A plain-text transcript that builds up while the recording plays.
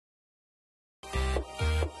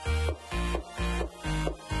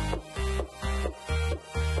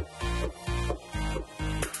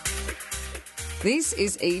This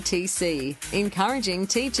is ETC, Encouraging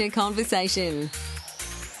Teacher Conversation.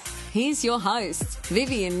 Here's your hosts,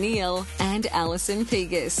 Vivian Neal and Alison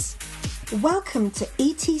Pegas. Welcome to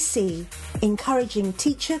ETC, Encouraging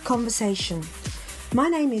Teacher Conversation. My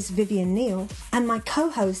name is Vivian Neal and my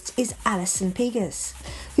co-host is Alison Pegas,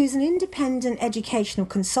 who's an independent educational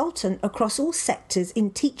consultant across all sectors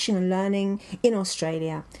in teaching and learning in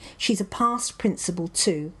Australia. She's a past principal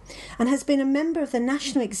too and has been a member of the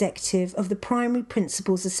National Executive of the Primary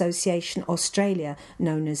Principals Association Australia,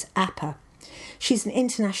 known as APA. She's an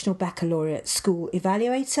international baccalaureate school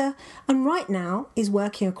evaluator and right now is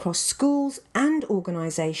working across schools and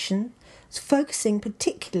organisations, focusing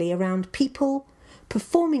particularly around people,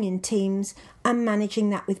 performing in teams and managing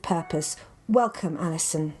that with purpose. Welcome,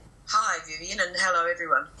 Alison. Hi, Vivian, and hello,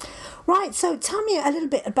 everyone. Right, so tell me a little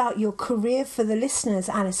bit about your career for the listeners,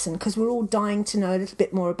 Alison, because we're all dying to know a little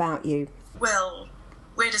bit more about you. Well,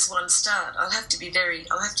 where does one start? I'll have to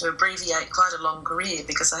abbreviate quite a long career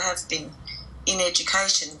because I have been in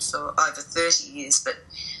education for over 30 years, but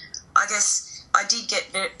I guess I did get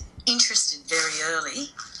interested very early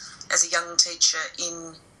as a young teacher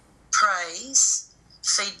in praise,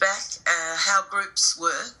 feedback, how groups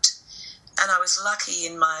worked, and I was lucky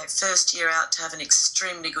in my first year out to have an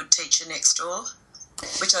extremely good teacher next door,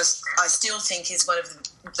 which I still think is one of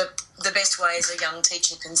the best ways a young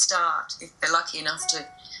teacher can start if they're lucky enough to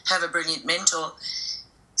have a brilliant mentor.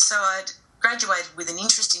 So I'd graduated with an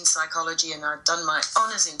interest in psychology and I'd done my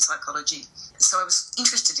honours in psychology, so I was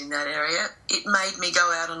interested in that area. It made me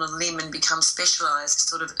go out on a limb and become specialised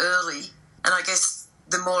sort of early, and I guess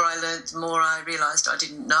the more I learnt, the more I realised I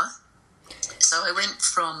didn't know. So I went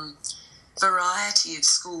from a variety of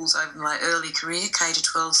schools over my early career,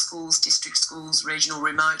 K-12 schools, district schools, regional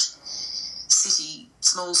remote, city,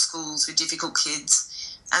 small schools with difficult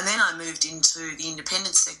kids, and then I moved into the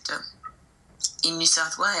independent sector in New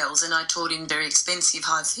South Wales, and I taught in very expensive,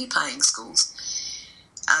 high fee-paying schools,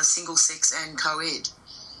 single-sex and co-ed.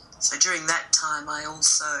 So during that time I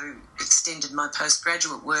also extended my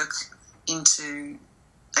postgraduate work into,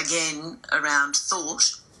 again, around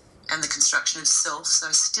thought and the construction of self,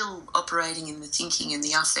 so still operating in the thinking and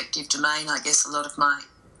the affective domain, I guess a lot of my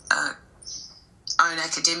own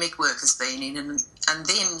academic work has been in, and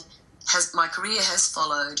then my career has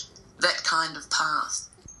followed that kind of path.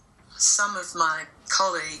 Some of my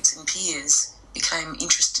colleagues and peers became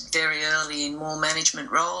interested very early in more management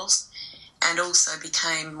roles and also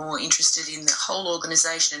became more interested in the whole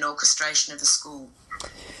organisation and orchestration of a school.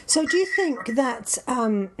 So do you think that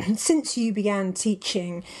since you began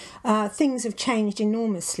teaching, things have changed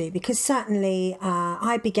enormously? Because certainly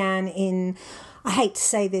I began in, I hate to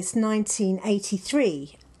say this,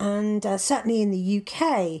 1983. And certainly in the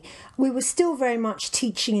UK, we were still very much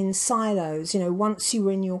teaching in silos. You know, once you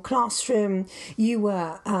were in your classroom, you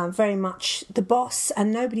were very much the boss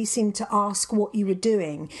and nobody seemed to ask what you were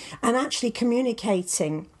doing. And actually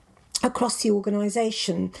communicating across the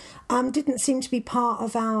organisation didn't seem to be part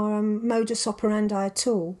of our modus operandi at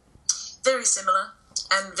all. Very similar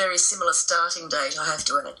starting date, I have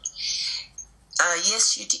to add.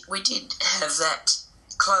 Yes, we did have that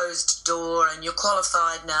closed door and you're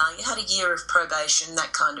qualified now. You had a year of probation,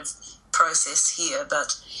 that kind of process here,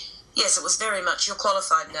 but yes, it was very much you're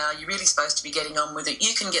qualified now, you're really supposed to be getting on with it.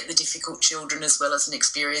 You can get the difficult children as well as an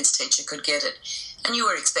experienced teacher could get it, and you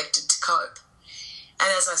were expected to cope. And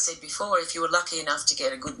as I said before, if you were lucky enough to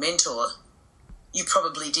get a good mentor, you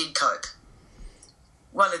probably did cope.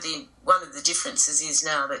 One of the differences is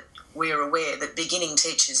now that we're aware that beginning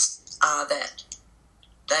teachers are that.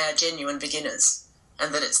 They are genuine beginners,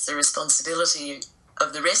 and that it's the responsibility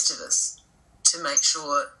of the rest of us to make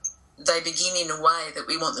sure they begin in a way that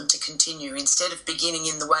we want them to continue instead of beginning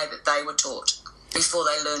in the way that they were taught before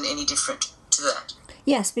they learn any different to that.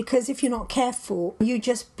 Yes, because if you're not careful, you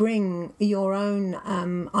just bring your own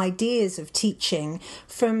ideas of teaching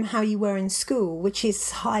from how you were in school, which is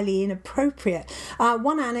highly inappropriate.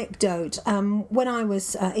 One anecdote, when I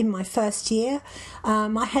was in my first year,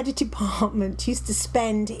 my head of department used to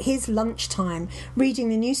spend his lunchtime reading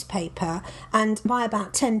the newspaper and by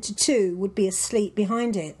about 10 to 2 would be asleep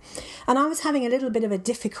behind it. And I was having a little bit of a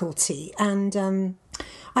difficulty and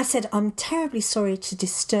I said, I'm terribly sorry to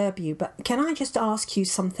disturb you, but can I just ask you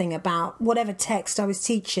something about whatever text I was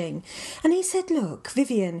teaching? And he said, look,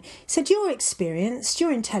 Vivian, he said, you're experienced,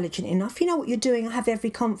 you're intelligent enough, you know what you're doing, I have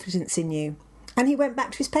every confidence in you. And he went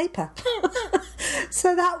back to his paper.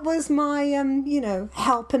 So that was my,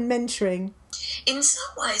 help and mentoring. In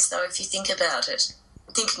some ways, though, if you think about it,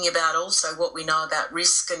 thinking about also what we know about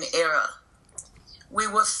risk and error, we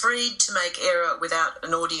were freed to make error without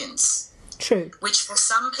an audience. True. Which for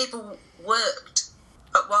some people worked.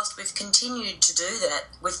 But whilst we've continued to do that,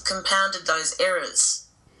 we've compounded those errors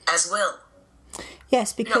as well.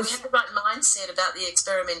 Yes, because we have the right mindset about the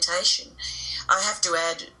experimentation. I have to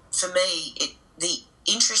add, for me, the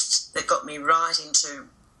interest that got me right into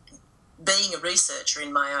being a researcher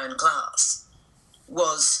in my own class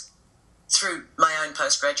was through my own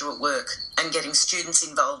postgraduate work and getting students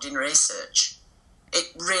involved in research.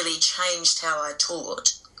 It really changed how I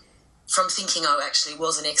taught from thinking I actually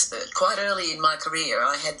was an expert. Quite early in my career,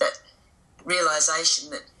 I had that realisation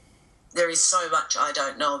that there is so much I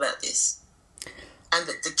don't know about this, and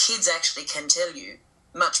that the kids actually can tell you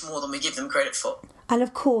much more than we give them credit for. And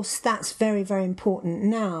of course, that's very, very important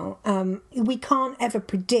now. We can't ever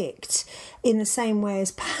predict in the same way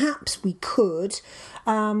as perhaps we could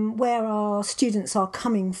where our students are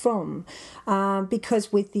coming from,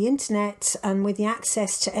 because with the internet and with the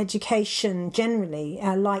access to education generally,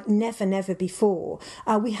 like never before,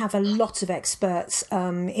 we have a lot of experts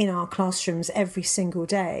in our classrooms every single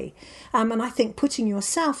day. And I think putting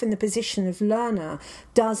yourself in the position of learner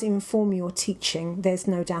does inform your teaching. There's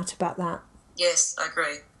no doubt about that. Yes, I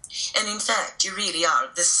agree. And in fact, you really are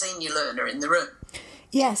the senior learner in the room.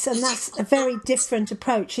 Yes, and that's a very different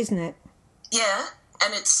approach, isn't it? Yeah,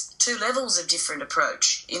 and it's two levels of different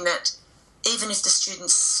approach, in that even if the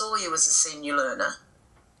students saw you as a senior learner,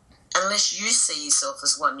 unless you see yourself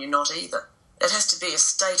as one, you're not either. It has to be a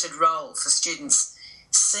stated role for students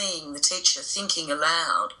seeing the teacher thinking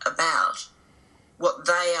aloud about what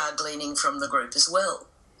they are gleaning from the group as well.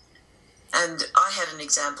 And I had an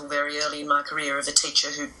example very early in my career of a teacher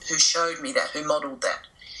who showed me that, who modelled that.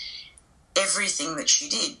 Everything that she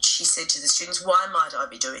did, she said to the students, why might I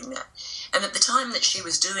be doing that? And at the time that she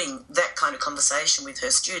was doing that kind of conversation with her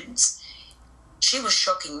students, she was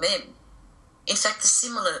shocking them. In fact, the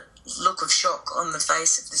similar look of shock on the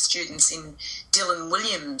face of the students in Dylan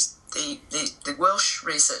Williams, the Welsh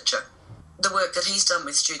researcher, the work that he's done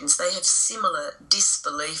with students, they have similar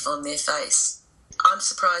disbelief on their face. I'm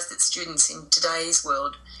surprised that students in today's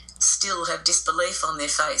world still have disbelief on their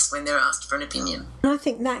face when they're asked for an opinion. And I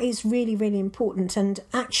think that is really, really important, and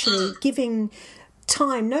actually giving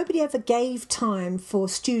time. Nobody ever gave time for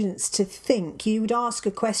students to think. You would ask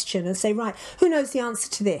a question and say, right, who knows the answer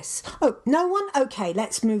to this? Oh, no one? Okay,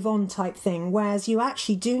 let's move on type thing. Whereas you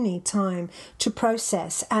actually do need time to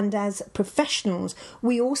process. And as professionals,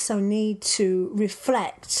 we also need to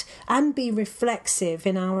reflect and be reflexive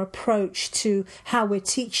in our approach to how we're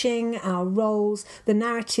teaching, our roles, the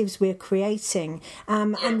narratives we're creating,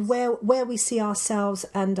 and where we see ourselves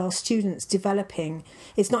and our students developing.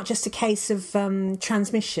 It's not just a case of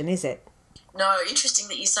transmission, is it? No, interesting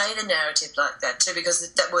that you say the narrative like that too,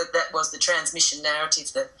 because that was the transmission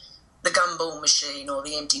narrative, the gumball machine or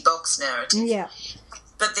the empty box narrative. Yeah.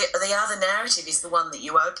 But the other narrative is the one that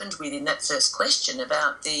you opened with in that first question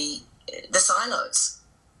about the silos.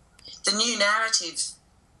 The new narrative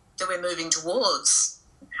that we're moving towards,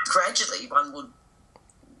 gradually one would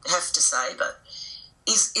have to say, but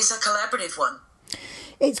is a collaborative one.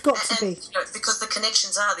 It's got to be. Because the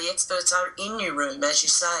connections are, the experts are in your room, as you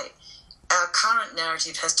say. Our current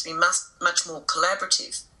narrative has to be much more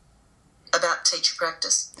collaborative about teacher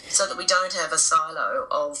practice, so that we don't have a silo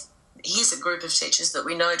of, here's a group of teachers that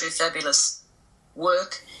we know do fabulous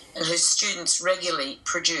work and whose students regularly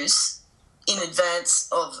produce in advance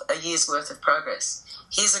of a year's worth of progress.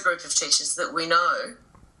 Here's a group of teachers that we know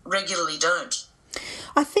regularly don't.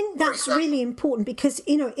 I think that's really important because,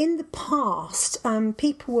 in the past,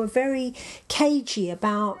 people were very cagey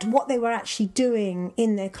about what they were actually doing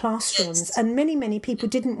in their classrooms, and many people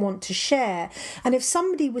didn't want to share. And if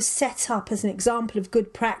somebody was set up as an example of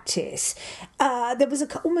good practice, there was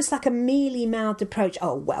almost like a mealy-mouthed approach.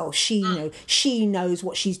 Oh, well, she knows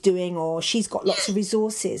what she's doing, or she's got lots of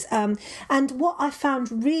resources. And what I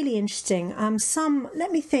found really interesting,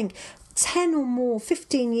 10 or more,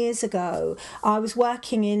 15 years ago, I was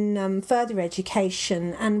working in further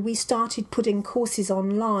education, and we started putting courses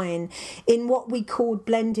online in what we called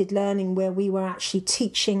blended learning, where we were actually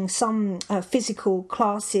teaching some physical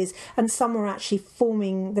classes and some were actually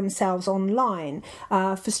forming themselves online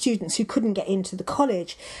for students who couldn't get into the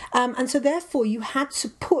college. And so therefore you had to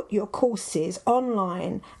put your courses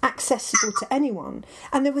online, accessible to anyone.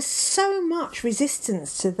 And there was so much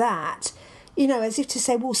resistance to that, as if to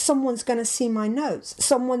say, well, someone's going to see my notes,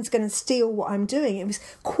 someone's going to steal what I'm doing. It was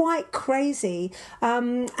quite crazy.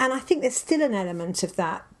 And I think there's still an element of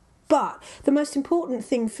that But the most important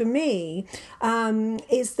thing for me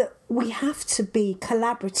is that we have to be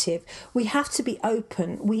collaborative. We have to be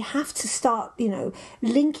open. We have to start,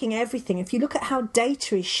 linking everything. If you look at how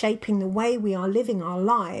data is shaping the way we are living our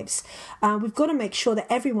lives, we've got to make sure that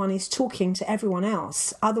everyone is talking to everyone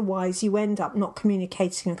else. Otherwise, you end up not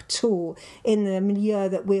communicating at all in the milieu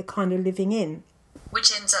that we're kind of living in.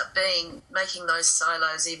 Which ends up making those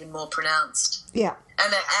silos even more pronounced. Yeah.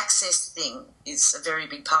 And that access thing is a very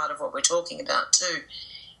big part of what we're talking about too.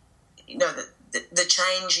 The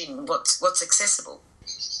change in what's accessible,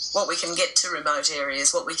 what we can get to remote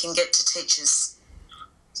areas, what we can get to teachers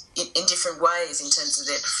in different ways in terms of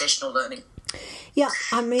their professional learning. Yeah,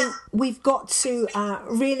 I mean, we've got to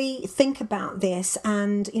really think about this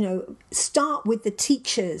and, start with the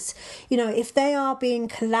teachers. If they are being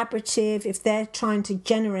collaborative, if they're trying to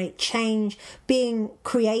generate change, being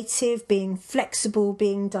creative, being flexible,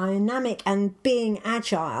 being dynamic and being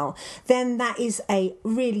agile, then that is a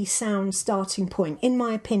really sound starting point, in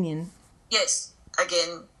my opinion. Yes,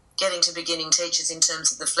 again, getting to beginning teachers in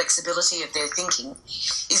terms of the flexibility of their thinking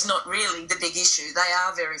is not really the big issue. They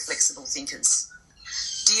are very flexible thinkers.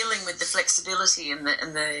 Dealing with the flexibility and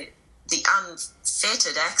the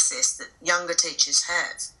unfettered access that younger teachers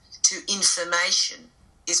have to information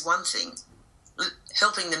is one thing.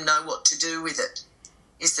 Helping them know what to do with it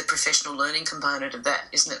is the professional learning component of that,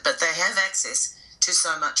 isn't it? But they have access to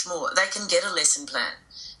so much more. They can get a lesson plan.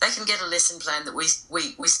 They can get a lesson plan that we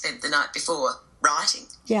spent the night before writing.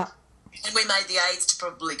 Yeah. And we made the aids to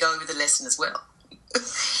probably go with the lesson as well.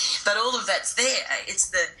 But all of that's there.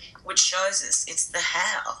 It's which shows us it's the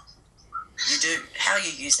how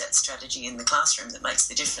you use that strategy in the classroom that makes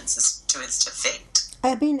the difference as to its effect.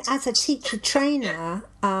 I mean, as a teacher trainer,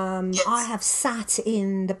 Yes. I have sat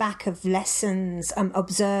in the back of lessons,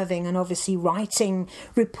 observing and obviously writing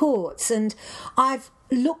reports, and I've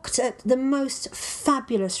looked at the most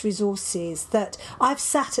fabulous resources that I've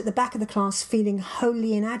sat at the back of the class feeling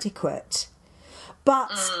wholly inadequate.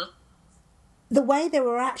 But the way they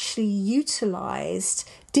were actually utilised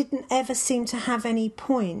didn't ever seem to have any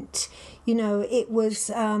point. It was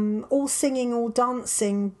all singing, all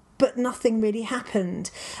dancing, but nothing really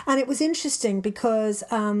happened. And it was interesting because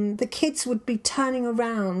the kids would be turning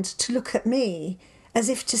around to look at me as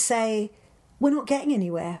if to say, we're not getting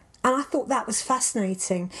anywhere. And I thought that was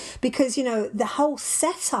fascinating because, the whole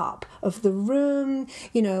setup of the room,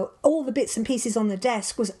 all the bits and pieces on the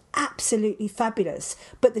desk was absolutely fabulous.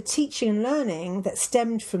 But the teaching and learning that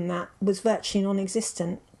stemmed from that was virtually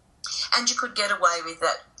non-existent. And you could get away with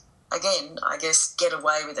that. Again, I guess get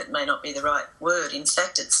away with it may not be the right word. In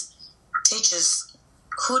fact, teachers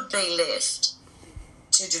could be left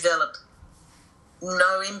to develop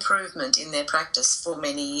no improvement in their practice for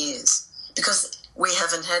many years because we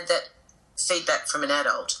haven't had that feedback from an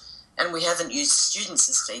adult and we haven't used students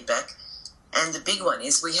as feedback. And the big one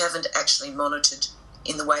is we haven't actually monitored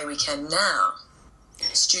in the way we can now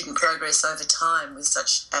student progress over time with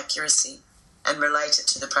such accuracy and relate it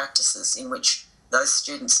to the practices in which those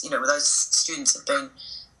students have been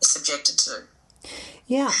subjected to.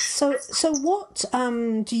 Yeah, so what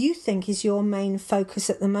do you think is your main focus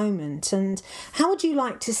at the moment, and how would you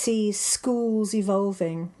like to see schools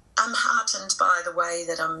evolving? I'm heartened by the way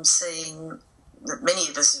that I'm seeing, that many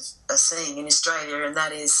of us are seeing in Australia, and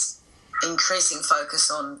that is increasing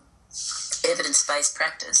focus on evidence-based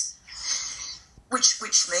practice, which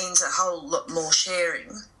means a whole lot more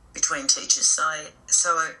sharing between teachers.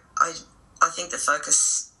 So I think the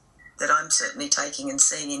focus that I'm certainly taking and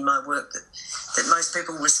seeing in my work that most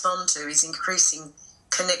people respond to is increasing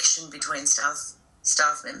connection between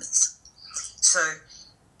staff members. So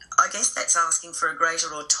I guess that's asking for a greater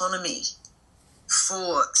autonomy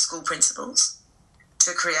for school principals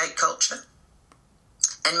to create culture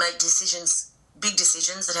and make decisions, big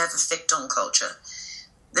decisions that have effect on culture.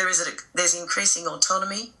 There's increasing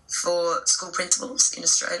autonomy for school principals in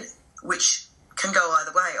Australia, which can go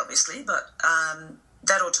either way, obviously, but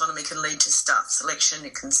that autonomy can lead to staff selection,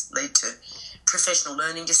 it can lead to professional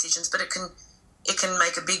learning decisions, but it can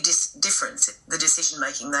make a big difference, the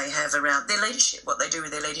decision-making they have around their leadership, what they do with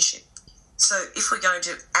their leadership. So if we're going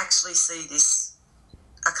to actually see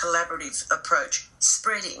a collaborative approach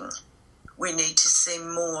spreading, we need to see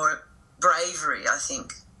more bravery, I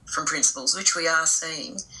think, from principals, which we are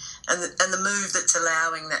seeing. And the move that's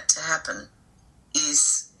allowing that to happen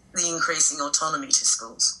is the increasing autonomy to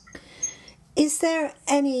schools. Is there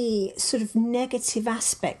any sort of negative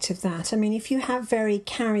aspect of that? I mean, if you have very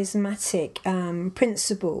charismatic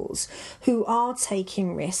principals who are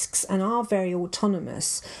taking risks and are very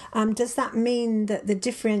autonomous, does that mean that the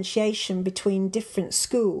differentiation between different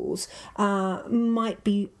schools might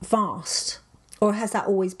be vast? Or has that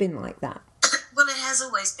always been like that? Well, it has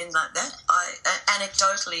always been like that.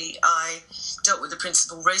 Anecdotally, I dealt with a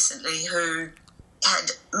principal recently who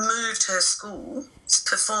had moved her school's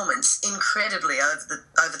performance incredibly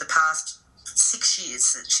over the past 6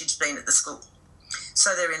 years that she'd been at the school.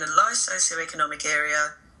 So they're in a low socioeconomic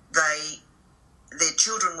area. Their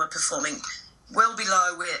children were performing well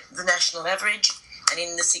below the national average, and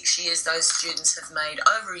in the 6 years, those students have made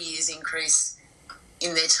over a year's increase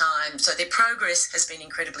in their time. So their progress has been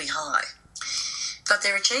incredibly high. But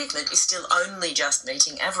their achievement is still only just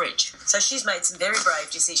meeting average. So she's made some very brave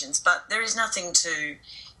decisions, but there is nothing to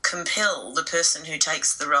compel the person who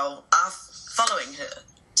takes the role following her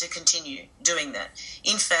to continue doing that.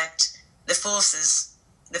 In fact, the forces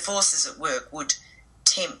at work would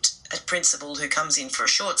tempt a principal who comes in for a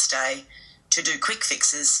short stay to do quick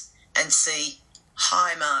fixes and see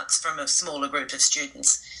high marks from a smaller group of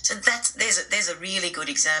students. So there's a really good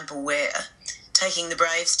example where taking the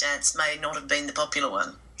brave stance may not have been the popular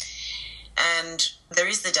one. And there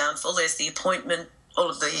is the downfall, there's the appointment, all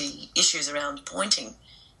of the issues around appointing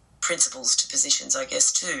principals to positions, I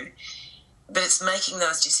guess, too. But it's making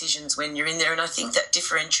those decisions when you're in there, and I think that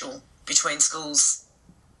differential between schools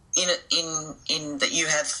in that you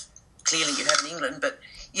have, clearly you have in England, but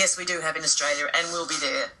yes, we do have in Australia and will be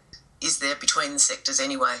there, is there between the sectors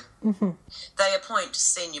anyway. Mm-hmm. They appoint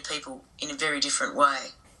senior people in a very different way.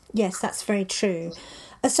 Yes, that's very true.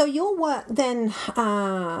 So your work then,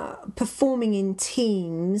 performing in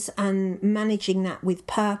teams and managing that with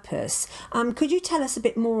purpose, could you tell us a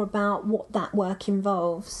bit more about what that work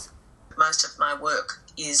involves? Most of my work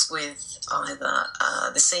is with either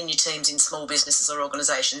the senior teams in small businesses or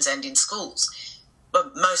organisations and in schools,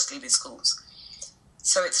 but mostly with schools.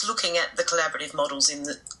 So it's looking at the collaborative models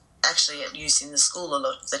actually at use in the school a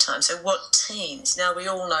lot of the time. So what teams? Now, we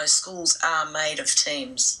all know schools are made of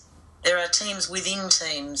teams. There are teams within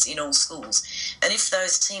teams in all schools. And if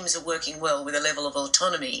those teams are working well with a level of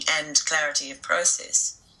autonomy and clarity of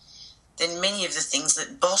process, then many of the things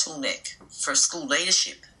that bottleneck for school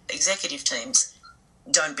leadership, executive teams,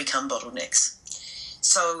 don't become bottlenecks.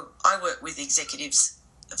 So I work with executives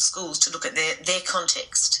of schools to look at their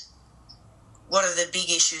context. What are the big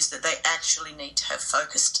issues that they actually need to have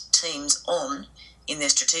focused teams on in their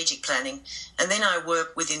strategic planning? And then I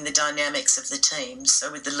work within the dynamics of the teams, so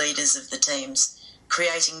with the leaders of the teams,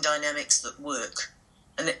 creating dynamics that work.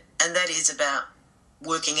 And that is about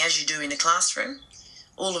working as you do in a classroom.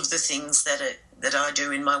 All of the things that I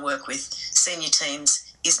do in my work with senior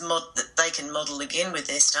teams is that they can model again with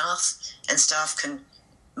their staff, and staff can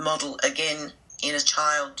model again in a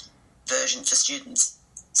child version for students,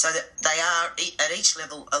 so that they are at each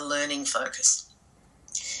level a learning focus.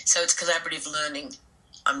 So it's collaborative learning.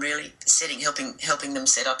 I'm really helping them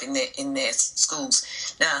set up in their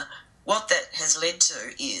schools. Now, what that has led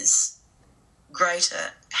to is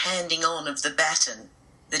greater handing on of the baton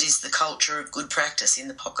that is the culture of good practice in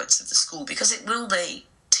the pockets of the school, because it will be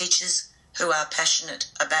teachers who are passionate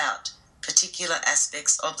about particular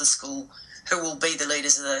aspects of the school who will be the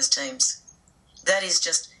leaders of those teams. That is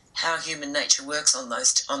just how human nature works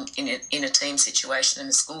in a team situation, and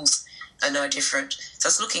the schools are no different. So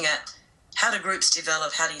it's looking at how do groups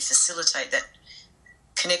develop, how do you facilitate that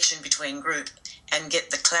connection between group and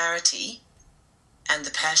get the clarity and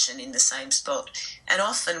the passion in the same spot. And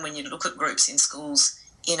often when you look at groups in schools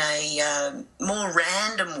in a more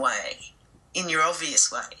random way, in your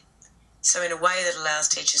obvious way, so in a way that allows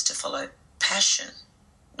teachers to follow passion,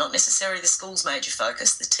 not necessarily the school's major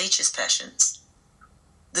focus, the teacher's passions,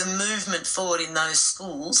 the movement forward in those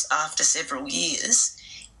schools after several years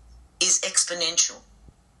is exponential.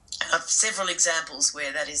 I have several examples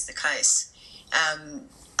where that is the case.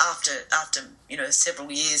 After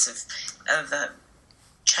several years of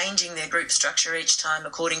changing their group structure each time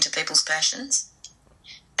according to people's passions,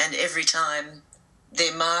 and every time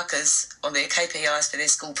their markers or their KPIs for their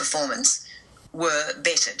school performance were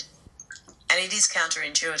bettered. And it is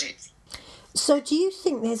counterintuitive. So do you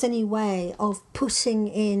think there's any way of putting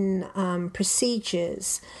in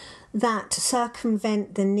procedures that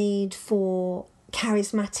circumvent the need for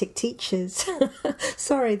charismatic teachers?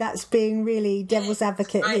 Sorry, that's being really devil's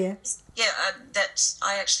advocate here. Yeah,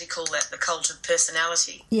 I actually call that the cult of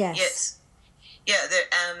personality. Yes. Yeah,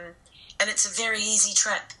 and it's a very easy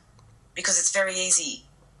trap, because it's very easy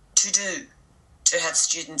to have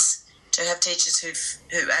students to have teachers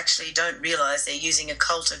who actually don't realise they're using a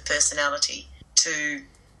cult of personality to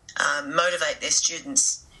motivate their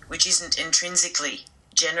students, which isn't intrinsically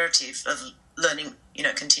generative of learning,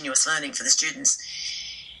 continuous learning for the students.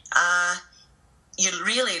 You're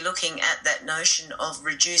really looking at that notion of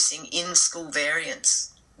reducing in-school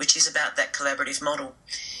variance, which is about that collaborative model.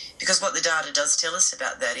 Because what the data does tell us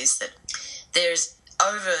about that is that there's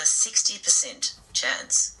over 60%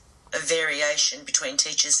 chance of variation between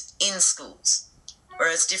teachers in schools,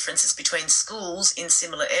 whereas differences between schools in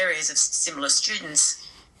similar areas of similar students,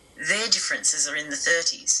 their differences are in the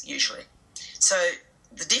 30s usually. So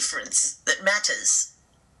the difference that matters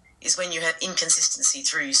is when you have inconsistency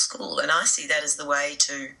through school, and I see that as the way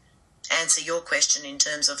to answer your question in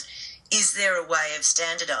terms of, is there a way of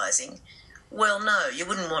standardising? Well, no, you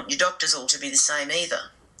wouldn't want your doctors all to be the same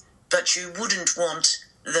either, but you wouldn't want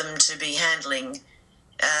them to be handling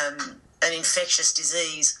an infectious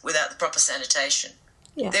disease without the proper sanitation.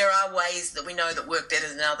 Yeah. There are ways that we know that work better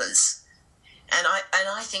than others. And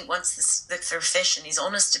I think once the profession is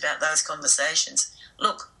honest about those conversations,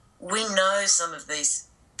 look, we know some of these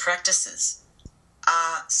practices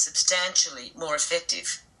are substantially more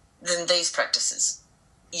effective than these practices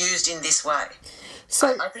used in this way.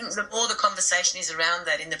 So I think the more the conversation is around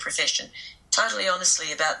that in the profession, totally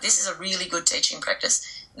honestly about this is a really good teaching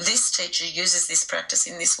practice, this teacher uses this practice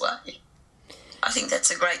in this way, I think that's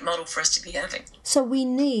a great model for us to be having. So we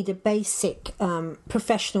need a basic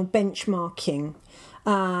professional benchmarking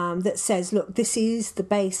that says, look, this is the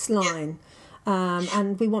baseline,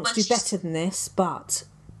 and we want to do better than this, but...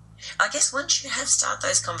 I guess once you have started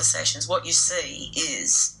those conversations, what you see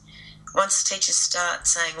is once teachers start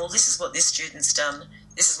saying, well, this is what this student's done,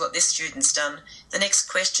 this is what this student's done, the next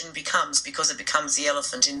question becomes, because it becomes the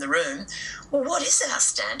elephant in the room, well, what is our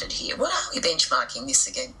standard here? What are we benchmarking this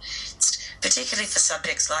again? Particularly for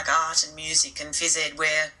subjects like art and music and phys ed,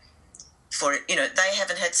 where they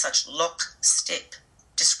haven't had such lockstep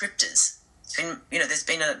descriptors. There's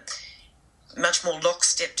been a much more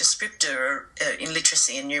lockstep descriptor in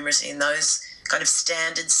literacy and numeracy in those kind of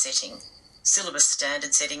syllabus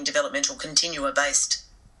standard setting, developmental continua-based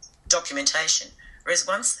documentation. Whereas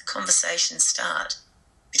once the conversations start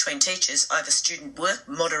between teachers over student work,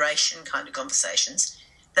 moderation kind of conversations,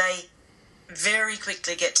 they very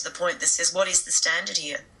quickly get to the point that says, what is the standard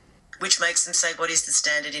here? Which makes them say, what is the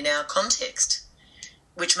standard in our context?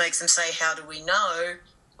 Which makes them say, how do we know?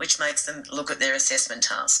 Which makes them look at their assessment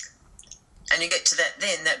task. And you get to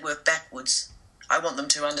that work backwards. I want them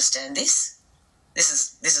to understand this.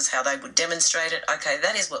 This is how they would demonstrate it. Okay,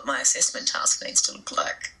 that is what my assessment task needs to look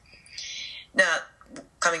like. Now,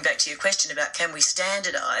 coming back to your question about can we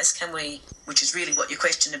standardise, which is really what your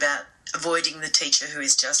question about avoiding the teacher who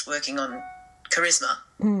is just working on charisma.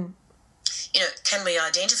 Can we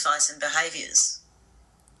identify some behaviours?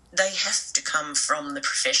 They have to come from the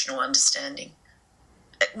professional understanding.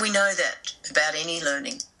 We know that about any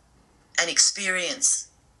learning. And experience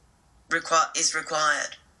is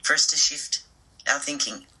required for us to shift our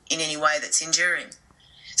thinking in any way that's enduring.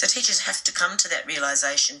 So teachers have to come to that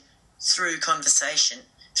realisation through conversation,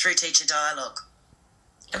 through teacher dialogue.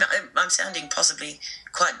 And I'm sounding possibly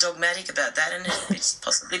quite dogmatic about that, and it's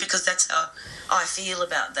possibly because that's how I feel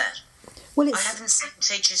about that. I haven't seen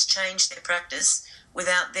teachers change their practice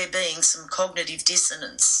without there being some cognitive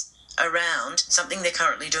dissonance around something they're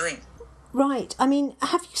currently doing. Right. I mean,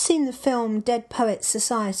 have you seen the film Dead Poets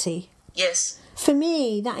Society? Yes. For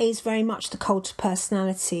me, that is very much the cult of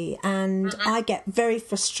personality, and I get very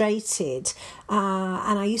frustrated,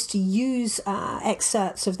 and I used to use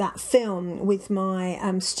excerpts of that film with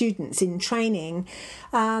my students in training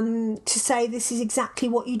to say this is exactly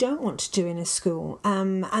what you don't want to do in a school.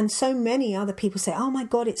 And so many other people say, oh my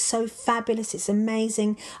God, it's so fabulous, it's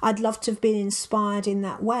amazing, I'd love to have been inspired in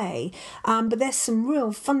that way. But there's some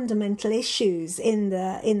real fundamental issues in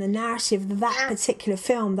the narrative of that particular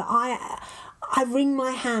film that I wring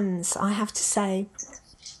my hands, I have to say.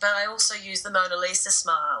 But I also use the Mona Lisa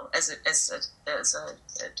smile as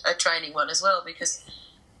a training one as well, because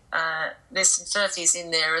there's some furfies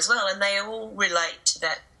in there as well, and they all relate to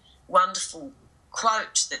that wonderful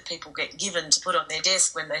quote that people get given to put on their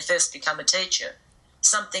desk when they first become a teacher.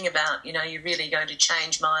 Something about, you're really going to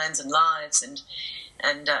change minds and lives,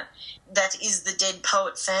 and that is the dead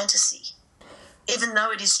poet fantasy. Even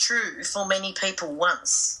though it is true for many people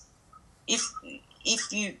once.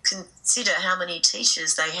 If you consider how many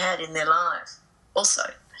teachers they had in their life also.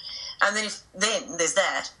 And then there's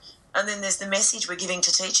that. And then there's the message we're giving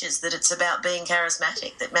to teachers that it's about being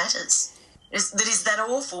charismatic that matters. That is that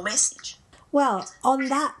awful message. Well, on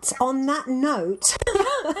that note,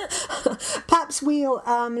 perhaps we'll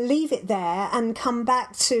leave it there and come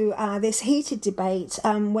back to this heated debate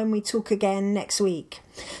when we talk again next week.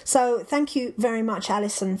 So thank you very much,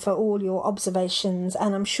 Alison, for all your observations,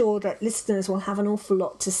 and I'm sure that listeners will have an awful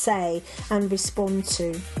lot to say and respond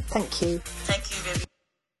to. Thank you. Thank you, Vivi.